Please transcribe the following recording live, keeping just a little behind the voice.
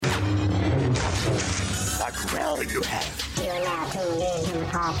Well, you have. You're now tuned in to the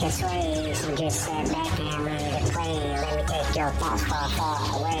podcast waves and just sat back and ready to play. Let me take your thoughts far,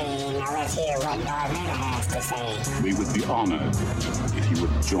 far away. Now let's hear what Darth Vader has to say. We would be honored if you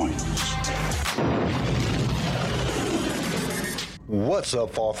would join us. What's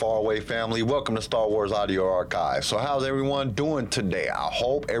up, Far, Far Away family? Welcome to Star Wars Audio Archive. So how's everyone doing today? I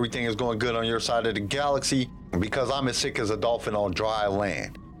hope everything is going good on your side of the galaxy, because I'm as sick as a dolphin on dry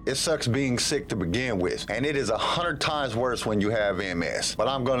land. It sucks being sick to begin with, and it is 100 times worse when you have MS, but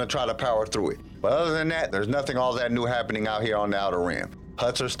I'm going to try to power through it. But other than that, there's nothing all that new happening out here on the Outer Rim.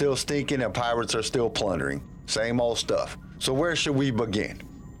 Huts are still stinking and pirates are still plundering. Same old stuff. So where should we begin?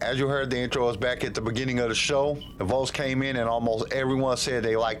 As you heard, the intro is back at the beginning of the show. The votes came in and almost everyone said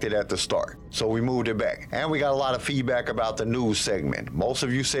they liked it at the start. So we moved it back. And we got a lot of feedback about the news segment. Most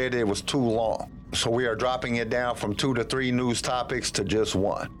of you said it was too long. So we are dropping it down from 2 to 3 news topics to just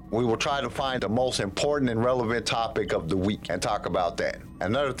 1. We will try to find the most important and relevant topic of the week and talk about that.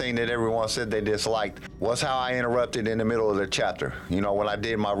 Another thing that everyone said they disliked was how I interrupted in the middle of the chapter. You know, when I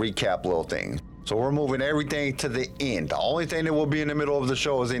did my recap little thing. So we're moving everything to the end. The only thing that will be in the middle of the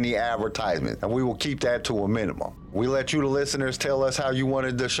show is any advertisement, and we will keep that to a minimum. We let you, the listeners, tell us how you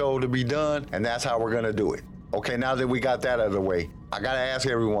wanted the show to be done, and that's how we're going to do it. Okay, now that we got that out of the way, I got to ask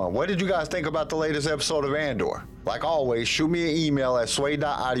everyone, what did you guys think about the latest episode of Andor? Like always, shoot me an email at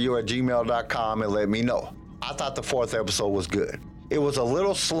sway.audio@gmail.com and let me know. I thought the 4th episode was good. It was a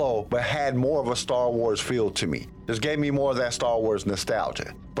little slow, but had more of a Star Wars feel to me. Just gave me more of that Star Wars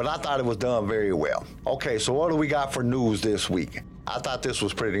nostalgia. But I thought it was done very well. Okay, so what do we got for news this week? I thought this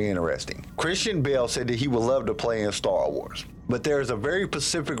was pretty interesting. Christian Bale said that he would love to play in Star Wars, but there is a very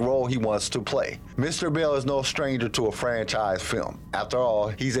specific role he wants to play. Mr. Bale is no stranger to a franchise film. After all,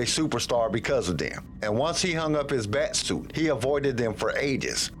 he's a superstar because of them. And once he hung up his bat suit, he avoided them for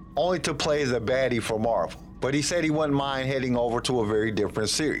ages, only to play the baddie for Marvel. But he said he wouldn't mind heading over to a very different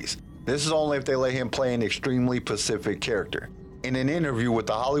series. This is only if they let him play an extremely specific character. In an interview with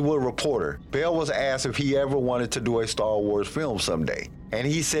The Hollywood Reporter, Bale was asked if he ever wanted to do a Star Wars film someday, and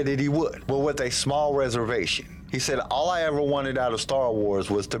he said that he would, but with a small reservation. He said, all I ever wanted out of Star Wars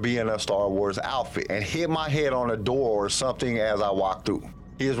was to be in a Star Wars outfit and hit my head on a door or something as I walked through.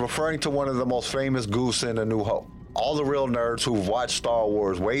 He is referring to one of the most famous goofs in A New Hope. All the real nerds who've watched Star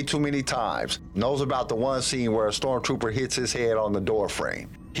Wars way too many times knows about the one scene where a stormtrooper hits his head on the door frame.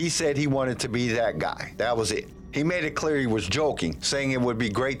 He said he wanted to be that guy. That was it. He made it clear he was joking, saying it would be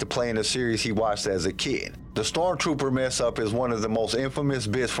great to play in a series he watched as a kid. The stormtrooper mess up is one of the most infamous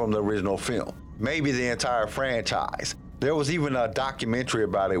bits from the original film, maybe the entire franchise. There was even a documentary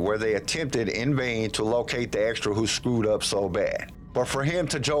about it where they attempted in vain to locate the extra who screwed up so bad. But for him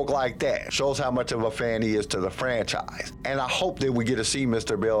to joke like that shows how much of a fan he is to the franchise. And I hope that we get to see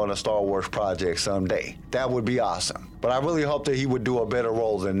Mr. Bale in a Star Wars project someday. That would be awesome. But I really hope that he would do a better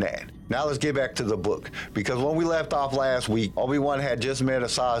role than that. Now let's get back to the book, because when we left off last week, Obi-Wan had just met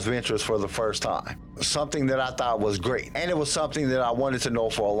Asajj Ventress for the first time. Something that I thought was great, and it was something that I wanted to know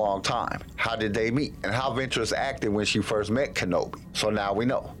for a long time. How did they meet, and how Ventress acted when she first met Kenobi? So now we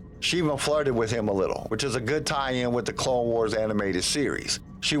know. She even flirted with him a little, which is a good tie-in with the Clone Wars animated series.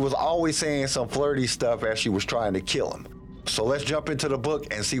 She was always saying some flirty stuff as she was trying to kill him. So let's jump into the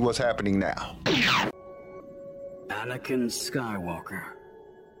book and see what's happening now. Anakin Skywalker.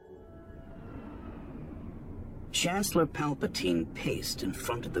 Chancellor Palpatine paced in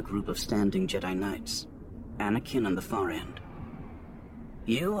front of the group of standing Jedi Knights, Anakin on the far end.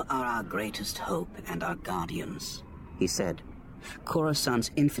 "You are our greatest hope and our guardians," he said, Coruscant's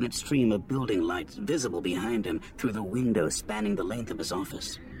infinite stream of building lights visible behind him through the window spanning the length of his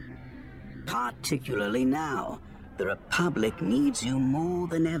office. "Particularly now, the Republic needs you more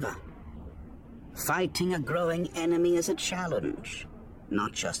than ever. Fighting a growing enemy is a challenge,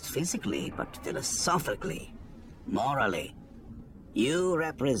 not just physically, but philosophically, morally. You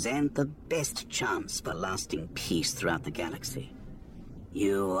represent the best chance for lasting peace throughout the galaxy.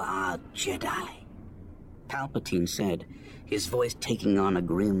 You are Jedi," Palpatine said, his voice taking on a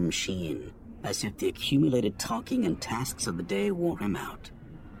grim sheen, as if the accumulated talking and tasks of the day wore him out.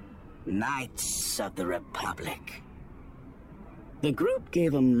 "Knights of the Republic." The group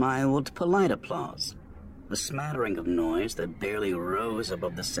gave a mild, polite applause, a smattering of noise that barely rose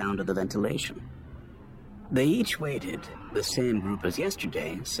above the sound of the ventilation. They each waited, the same group as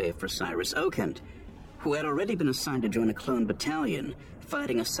yesterday, save for Cyrus Oakent, who had already been assigned to join a clone battalion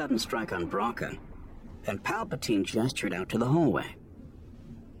fighting a sudden strike on Bracca, and Palpatine gestured out to the hallway.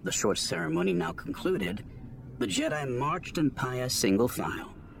 The short ceremony now concluded, the Jedi marched in pious single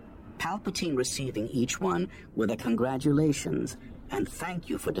file, Palpatine receiving each one with a congratulations and thank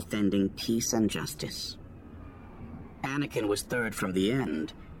you for defending peace and justice. Anakin was third from the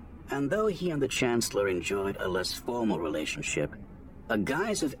end, and though he and the Chancellor enjoyed a less formal relationship, a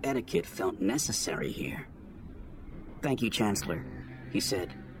guise of etiquette felt necessary here. "Thank you, Chancellor," he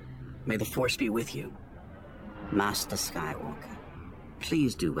said. "May the Force be with you." "Master Skywalker,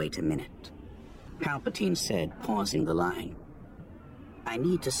 please do wait a minute," Palpatine said, pausing the line. "I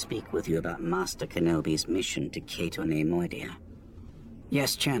need to speak with you about Master Kenobi's mission to Cato Neimoidia."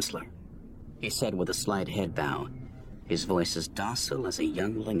 "Yes, Chancellor," he said with a slight head bow, his voice as docile as a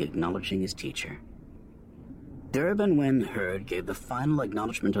youngling acknowledging his teacher. Durban Wen Hurd gave the final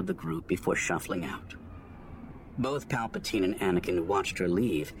acknowledgement of the group before shuffling out. Both Palpatine and Anakin watched her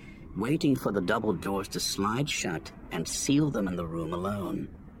leave, waiting for the double doors to slide shut and seal them in the room alone.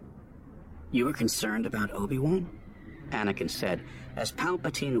 "You were concerned about Obi-Wan?" Anakin said, as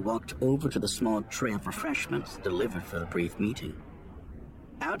Palpatine walked over to the small tray of refreshments delivered for the brief meeting.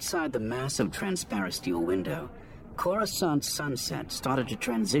 Outside the massive transparent steel window, Coruscant's sunset started to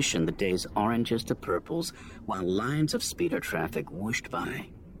transition the day's oranges to purples while lines of speeder traffic whooshed by.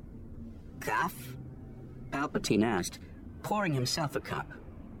 "Kaff?" Palpatine asked, pouring himself a cup.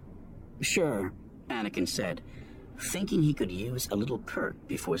 "Sure," Anakin said, thinking he could use a little perk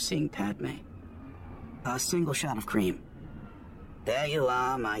before seeing Padme. "A single shot of cream." "There you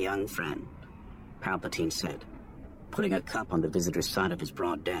are, my young friend," Palpatine said, putting a cup on the visitor's side of his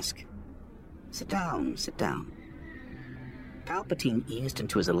broad desk. Sit down, sit down." Palpatine eased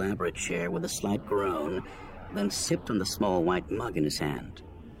into his elaborate chair with a slight groan, then sipped on the small white mug in his hand.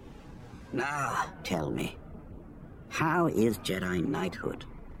 "Now, tell me, how is Jedi knighthood?"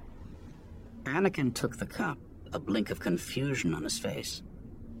 Anakin took the cup, a blink of confusion on his face.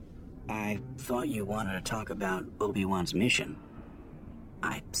 "I thought you wanted to talk about Obi-Wan's mission."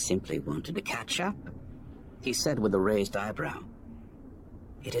 "I simply wanted to catch up," he said with a raised eyebrow.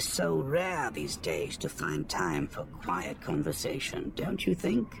 "It is so rare these days to find time for quiet conversation, don't you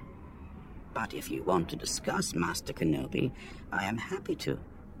think? But if you want to discuss Master Kenobi, I am happy to."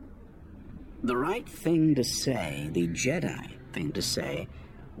 The right thing to say, the Jedi thing to say,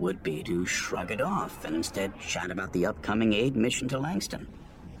 would be to shrug it off and instead chat about the upcoming aid mission to Langston.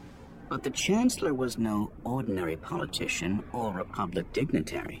 But the Chancellor was no ordinary politician or Republic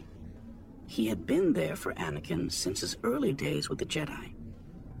dignitary. He had been there for Anakin since his early days with the Jedi,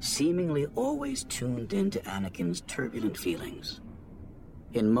 seemingly always tuned into Anakin's turbulent feelings.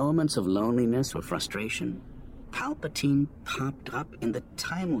 In moments of loneliness or frustration, Palpatine popped up in the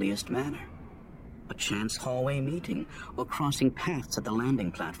timeliest manner. A chance hallway meeting or crossing paths at the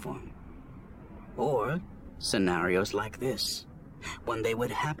landing platform. Or scenarios like this, when they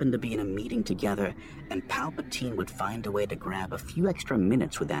would happen to be in a meeting together and Palpatine would find a way to grab a few extra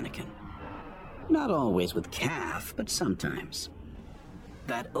minutes with Anakin. Not always with Kaff, but sometimes.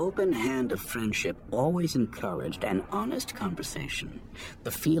 That open hand of friendship always encouraged an honest conversation,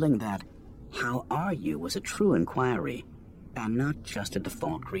 the feeling that, "How are you?" was a true inquiry, and not just a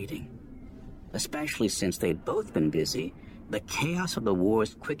default greeting. Especially since they'd both been busy, the chaos of the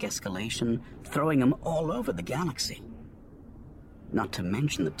war's quick escalation throwing them all over the galaxy. Not to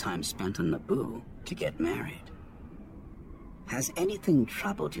mention the time spent on Naboo to get married. "Has anything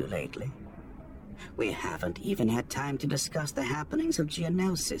troubled you lately? We haven't even had time to discuss the happenings of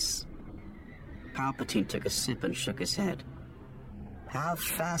Geonosis." Palpatine took a sip and shook his head. "How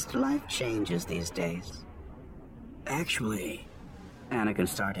fast life changes these days." "Actually," Anakin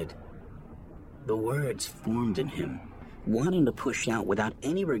started. The words formed in him, wanting to push out without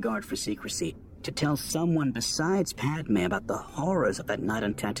any regard for secrecy, to tell someone besides Padme about the horrors of that night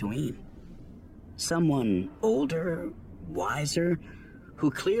on Tatooine. Someone older, wiser,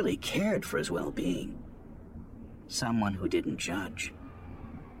 who clearly cared for his well-being. Someone who didn't judge.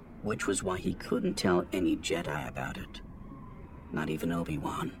 Which was why he couldn't tell any Jedi about it. Not even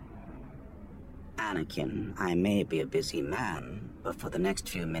Obi-Wan. "Anakin, I may be a busy man, but for the next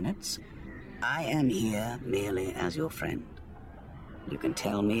few minutes, I am here merely as your friend. You can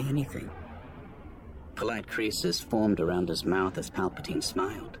tell me anything." Polite creases formed around his mouth as Palpatine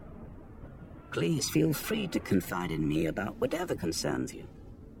smiled. "Please feel free to confide in me about whatever concerns you.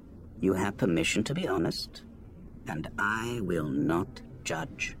 You have permission to be honest, and I will not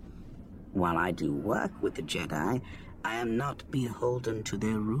judge. While I do work with the Jedi, I am not beholden to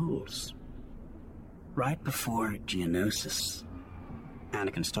their rules." Right before Geonosis,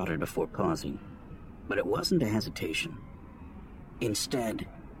 Anakin started before pausing, but it wasn't a hesitation. Instead,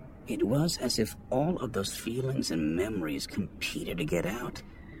 it was as if all of those feelings and memories competed to get out,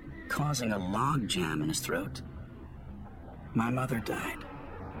 causing a logjam in his throat. "My mother died."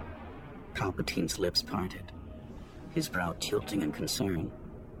 Palpatine's lips parted, his brow tilting in concern.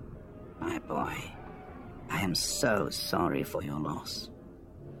 "My boy, I am so sorry for your loss.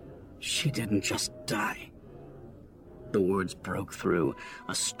 She didn't just die. The words broke through,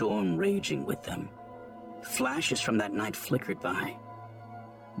 a storm raging with them. Flashes from that night flickered by.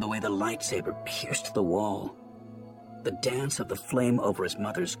 The way the lightsaber pierced the wall. The dance of the flame over his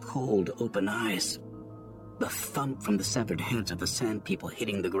mother's cold, open eyes. The thump from the severed heads of the Sand People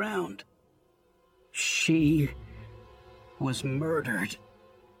hitting the ground. She was murdered.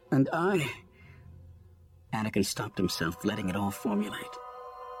 And Anakin stopped himself, letting it all formulate.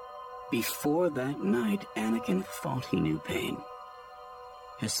 Before that night, Anakin thought he knew pain.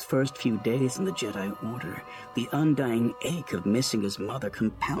 His first few days in the Jedi Order, the undying ache of missing his mother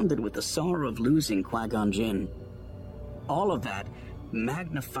compounded with the sorrow of losing Qui-Gon Jinn. All of that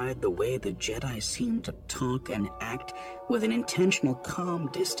magnified the way the Jedi seemed to talk and act with an intentional calm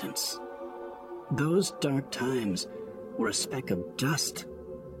distance. Those dark times were a speck of dust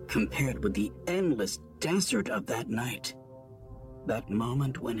compared with the endless desert of that night. That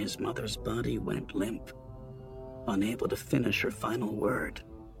moment when his mother's body went limp, unable to finish her final word.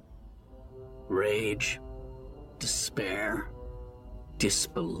 Rage, despair,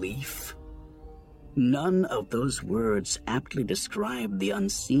 disbelief. None of those words aptly describe the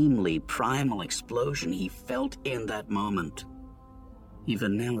unseemly, primal explosion he felt in that moment.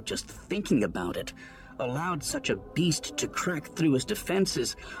 Even now, just thinking about it allowed such a beast to crack through his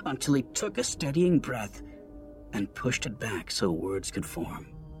defenses until he took a steadying breath and pushed it back so words could form.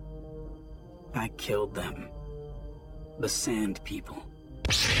 I killed them. The Sand People.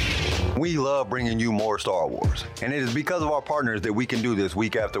 We love bringing you more Star Wars, and it is because of our partners that we can do this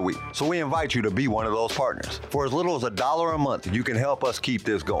week after week. So we invite you to be one of those partners. For as little as $1 a month, you can help us keep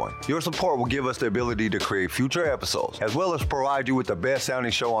this going. Your support will give us the ability to create future episodes, as well as provide you with the best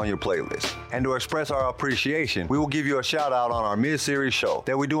sounding show on your playlist. And to express our appreciation, we will give you a shout out on our mid-series show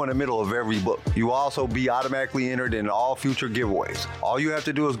that we do in the middle of every book. You will also be automatically entered in all future giveaways. All you have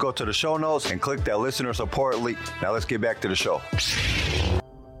to do is go to the show notes and click that listener support link. Now let's get back to the show.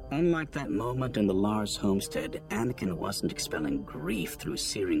 Unlike that moment in the Lars homestead, Anakin wasn't expelling grief through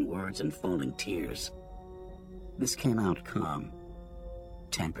searing words and falling tears. This came out calm,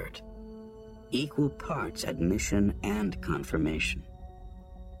 tempered, equal parts admission and confirmation.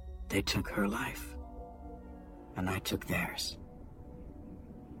 They took her life, and I took theirs.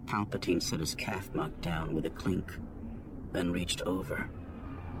 Palpatine set his calf mug down with a clink, then reached over,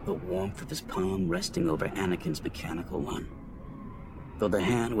 the warmth of his palm resting over Anakin's mechanical one. Though the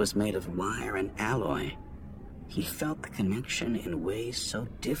hand was made of wire and alloy, he felt the connection in ways so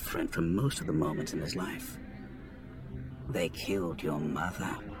different from most of the moments in his life. They killed your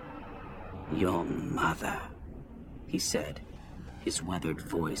mother. Your mother, he said, his weathered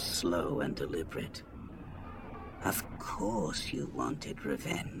voice slow and deliberate. Of course you wanted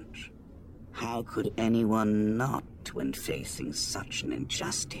revenge. How could anyone not when facing such an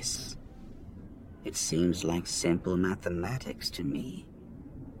injustice? It seems like simple mathematics to me.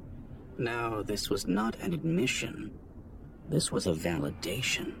 No, this was not an admission. This was a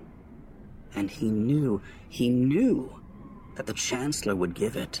validation. And he knew that the Chancellor would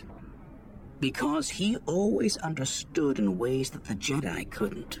give it. Because he always understood in ways that the Jedi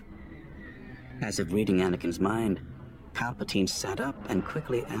couldn't. As if reading Anakin's mind, Palpatine sat up and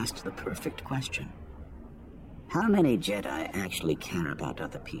quickly asked the perfect question. How many Jedi actually care about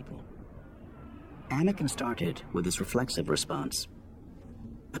other people? Anakin started with his reflexive response.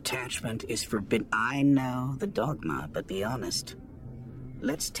 Attachment is forbidden. I know the dogma, but be honest.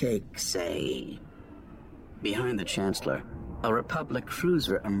 Let's take, say... Behind the Chancellor, a Republic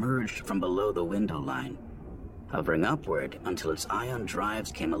cruiser emerged from below the window line, hovering upward until its ion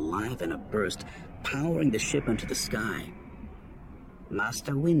drives came alive in a burst, powering the ship into the sky.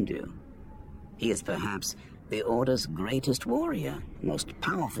 Master Windu. He is perhaps the Order's greatest warrior, most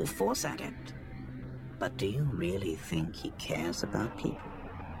powerful Force adept. But do you really think he cares about people?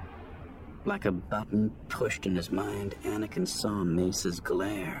 Like a button pushed in his mind, Anakin saw Mace's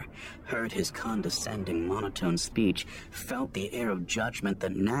glare, heard his condescending monotone speech, felt the air of judgment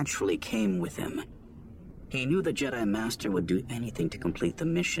that naturally came with him. He knew the Jedi Master would do anything to complete the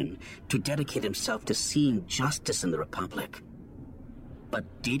mission, to dedicate himself to seeing justice in the Republic.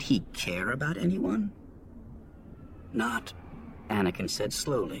 But did he care about anyone? Not, Anakin said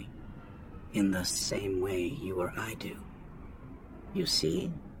slowly, in the same way you or I do. You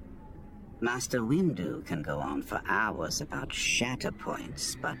see? Master Windu can go on for hours about shatter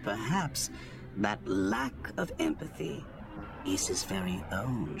points, but perhaps that lack of empathy is his very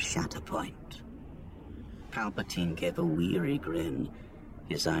own shatter point. Palpatine gave a weary grin,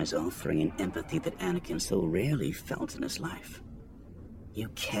 his eyes offering an empathy that Anakin so rarely felt in his life. You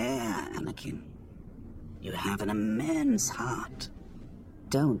care, Anakin. You have an immense heart.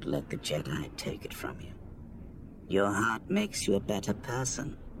 Don't let the Jedi take it from you. Your heart makes you a better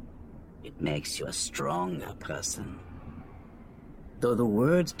person. It makes you a stronger person. Though the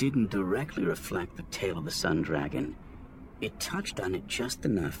words didn't directly reflect the tale of the Sun Dragon, it touched on it just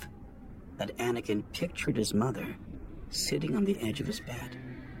enough that Anakin pictured his mother sitting on the edge of his bed.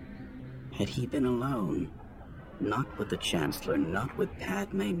 Had he been alone, not with the Chancellor, not with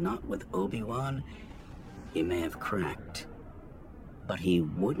Padme, not with Obi-Wan, he may have cracked. But he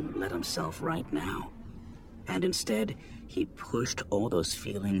wouldn't let himself right now. And instead, he pushed all those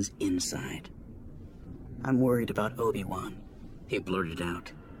feelings inside. "I'm worried about Obi-Wan," he blurted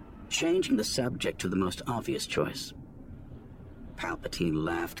out, changing the subject to the most obvious choice. Palpatine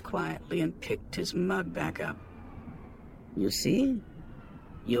laughed quietly and picked his mug back up. "You see?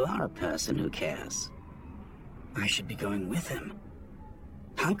 You are a person who cares. I should be going with him.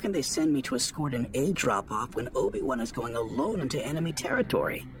 How can they send me to escort an A drop-off when Obi-Wan is going alone into enemy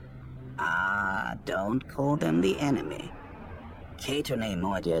territory?" "Ah, don't call them the enemy. Caternae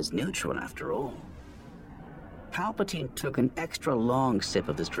Mordia is neutral after all." Palpatine took an extra long sip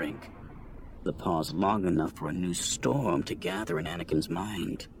of his drink, the pause long enough for a new storm to gather in Anakin's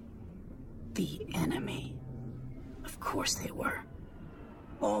mind. The enemy. Of course they were.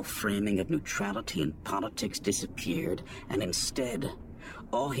 All framing of neutrality in politics disappeared, and instead,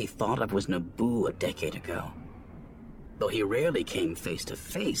 all he thought of was Naboo a decade ago. Though he rarely came face to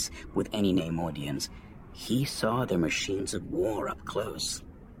face with any Neimoidians, he saw their machines of war up close.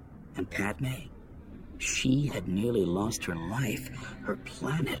 And Padme, she had nearly lost her life, her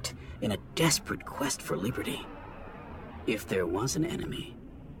planet, in a desperate quest for liberty. If there was an enemy,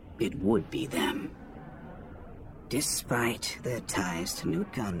 it would be them. Despite their ties to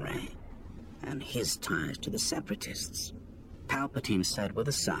Nute Gunray and his ties to the Separatists, Palpatine said with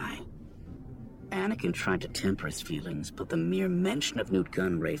a sigh. Anakin tried to temper his feelings, but the mere mention of Nute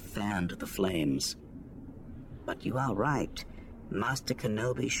Gunray fanned the flames. "But you are right. Master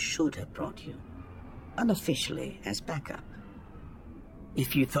Kenobi should have brought you, unofficially, as backup."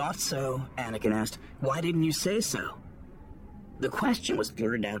 "If you thought so," Anakin asked, "why didn't you say so?" The question was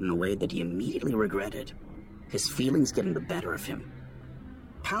blurted out in a way that he immediately regretted, his feelings getting the better of him.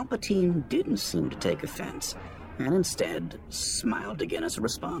 Palpatine didn't seem to take offense, and instead smiled again as a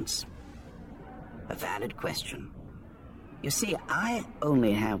response. "A valid question. You see, I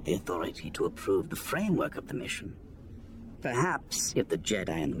only have the authority to approve the framework of the mission. Perhaps if the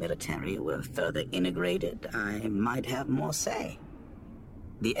Jedi and the military were further integrated, I might have more say.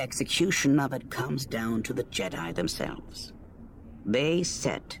 The execution of it comes down to the Jedi themselves. They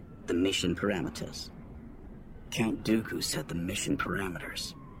set the mission parameters." "Count Dooku set the mission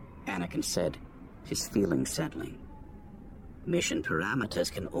parameters," Anakin said, his feelings settling. "Mission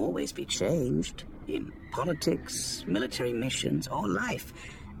parameters can always be changed, in politics, military missions, or life,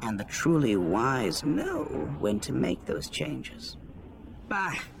 and the truly wise know when to make those changes."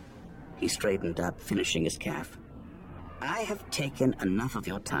 "Bah!" He straightened up, finishing his calf. "I have taken enough of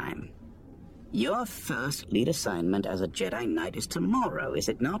your time. Your first lead assignment as a Jedi Knight is tomorrow, is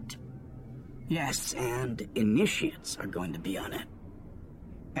it not?" "Yes, and initiates are going to be on it."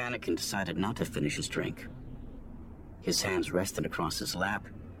 Anakin decided not to finish his drink. His hands rested across his lap,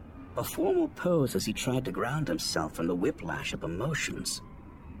 a formal pose as he tried to ground himself from the whiplash of emotions.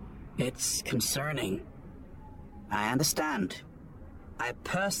 "It's concerning." "I understand. I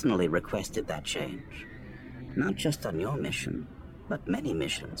personally requested that change. Not just on your mission, but many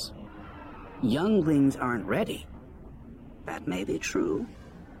missions. Younglings aren't ready. That may be true."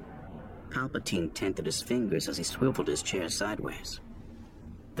 Palpatine tented his fingers as he swiveled his chair sideways.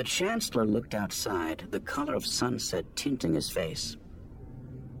 The Chancellor looked outside, the color of sunset tinting his face.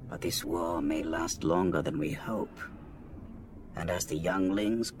 "But this war may last longer than we hope. And as the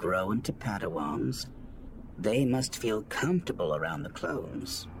younglings grow into Padawans, they must feel comfortable around the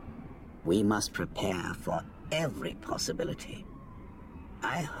clones. We must prepare for every possibility.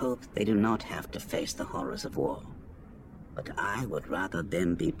 I hope they do not have to face the horrors of war. But I would rather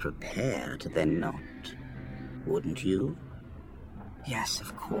them be prepared than not. Wouldn't you?" "Yes,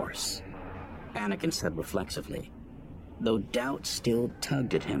 of course," Anakin said reflexively, though doubt still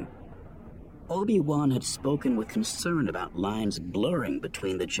tugged at him. Obi-Wan had spoken with concern about lines blurring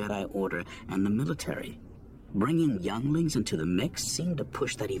between the Jedi Order and the military. Bringing younglings into the mix seemed to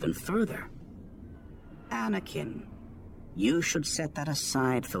push that even further. "Anakin, you should set that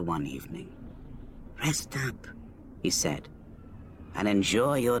aside for one evening. Rest up," he said, "and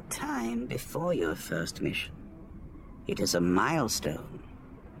enjoy your time before your first mission. It is a milestone.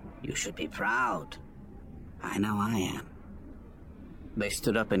 You should be proud. I know I am." They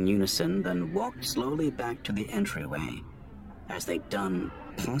stood up in unison, then walked slowly back to the entryway, as they'd done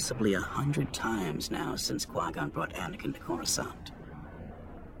possibly 100 times now since Qui-Gon brought Anakin to Coruscant.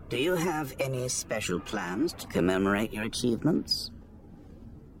 Do you have any special plans to commemorate your achievements?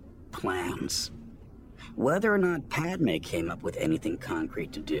 Plans. Whether or not Padme came up with anything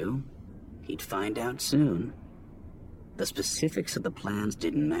concrete to do, he'd find out soon. The specifics of the plans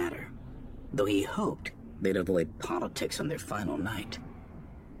didn't matter, though he hoped they'd avoid politics on their final night.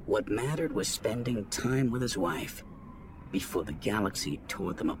 What mattered was spending time with his wife before the galaxy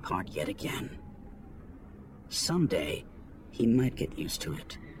tore them apart yet again. Someday, he might get used to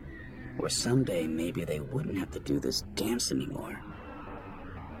it. Or someday, maybe they wouldn't have to do this dance anymore.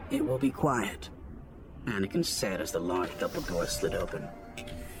 It will be quiet, Anakin said as the large double door slid open.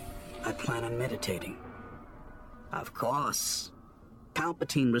 I plan on meditating. Of course.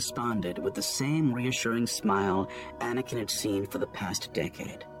 Palpatine responded with the same reassuring smile Anakin had seen for the past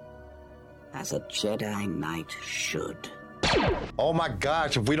decade. As a Jedi Knight should. Oh my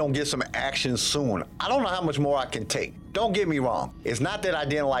gosh, if we don't get some action soon, I don't know how much more I can take. Don't get me wrong, it's not that I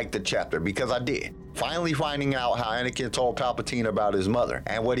didn't like the chapter, because I did. Finally finding out how Anakin told Palpatine about his mother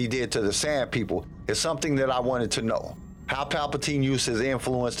and what he did to the Sand People is something that I wanted to know. How Palpatine used his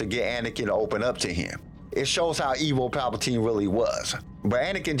influence to get Anakin to open up to him. It shows how evil Palpatine really was. But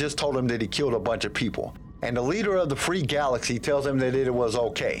Anakin just told him that he killed a bunch of people. And the leader of the Free Galaxy tells him that it was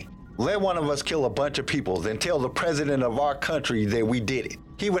okay. Let one of us kill a bunch of people, then tell the president of our country that we did it.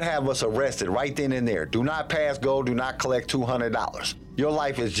 He would have us arrested right then and there. Do not pass go, do not collect $200. Your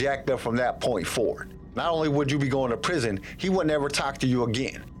life is jacked up from that point forward. Not only would you be going to prison, he would never talk to you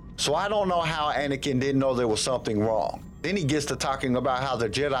again. So I don't know how Anakin didn't know there was something wrong. Then he gets to talking about how the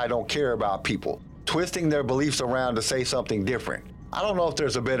Jedi don't care about people, twisting their beliefs around to say something different. I don't know if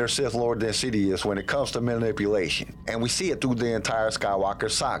there's a better Sith Lord than Sidious when it comes to manipulation, and we see it through the entire Skywalker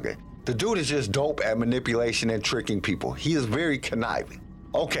saga. The dude is just dope at manipulation and tricking people. He is very conniving.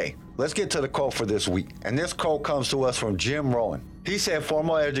 Okay, let's get to the quote for this week. And this quote comes to us from Jim Rohn. He said,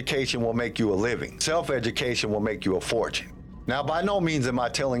 formal education will make you a living. Self-education will make you a fortune. Now, by no means am I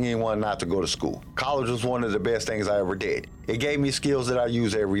telling anyone not to go to school. College was one of the best things I ever did. It gave me skills that I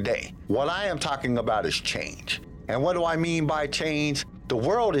use every day. What I am talking about is change. And what do I mean by change? The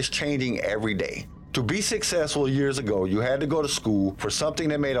world is changing every day. To be successful years ago, you had to go to school for something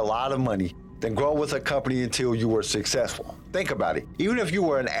that made a lot of money, then grow with a company until you were successful. Think about it. Even if you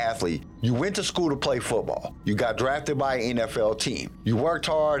were an athlete, you went to school to play football. You got drafted by an NFL team. You worked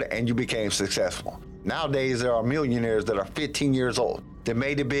hard and you became successful. Nowadays, there are millionaires that are 15 years old that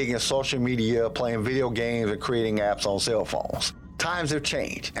made it big in social media, playing video games and creating apps on cell phones. Times have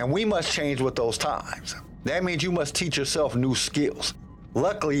changed, and we must change with those times. That means you must teach yourself new skills.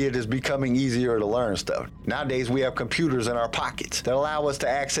 Luckily, it is becoming easier to learn stuff. Nowadays, we have computers in our pockets that allow us to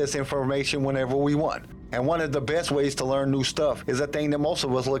access information whenever we want. And one of the best ways to learn new stuff is a thing that most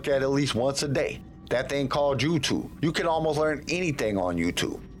of us look at least once a day. That thing called YouTube. You can almost learn anything on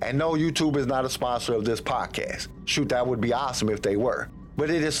YouTube. And no, YouTube is not a sponsor of this podcast. Shoot, that would be awesome if they were. But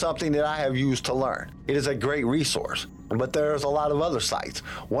it is something that I have used to learn. It is a great resource. But there's a lot of other sites,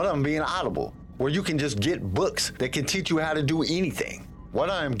 one of them being Audible, where you can just get books that can teach you how to do anything. What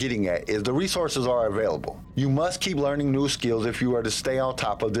I am getting at is the resources are available. You must keep learning new skills if you are to stay on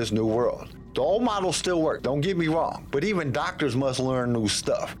top of this new world. The old models still work, don't get me wrong, but even doctors must learn new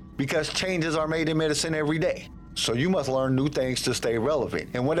stuff because changes are made in medicine every day. So you must learn new things to stay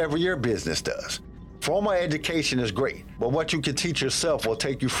relevant in whatever your business does. Formal education is great, but what you can teach yourself will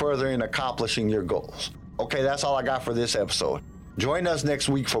take you further in accomplishing your goals. Okay, that's all I got for this episode. Join us next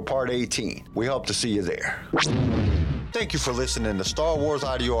week for part 18. We hope to see you there. Thank you for listening to Star Wars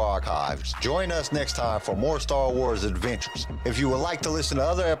Audio Archives. Join us next time for more Star Wars adventures. If you would like to listen to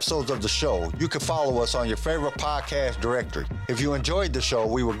other episodes of the show, you can follow us on your favorite podcast directory. If you enjoyed the show,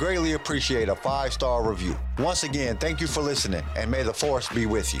 we would greatly appreciate a 5-star review. Once again, thank you for listening, and may the Force be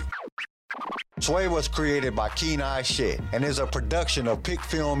with you. Sway was created by Keen Eye Shed and is a production of Pick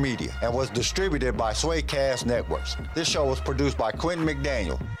Film Media and was distributed by Swaycast Networks. This show was produced by Quentin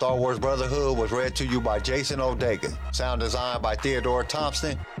McDaniel. Star Wars Brotherhood was read to you by Jason Odega. Sound design by Theodore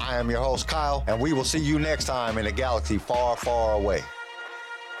Thompson. I am your host, Kyle, and we will see you next time in a galaxy far, far away.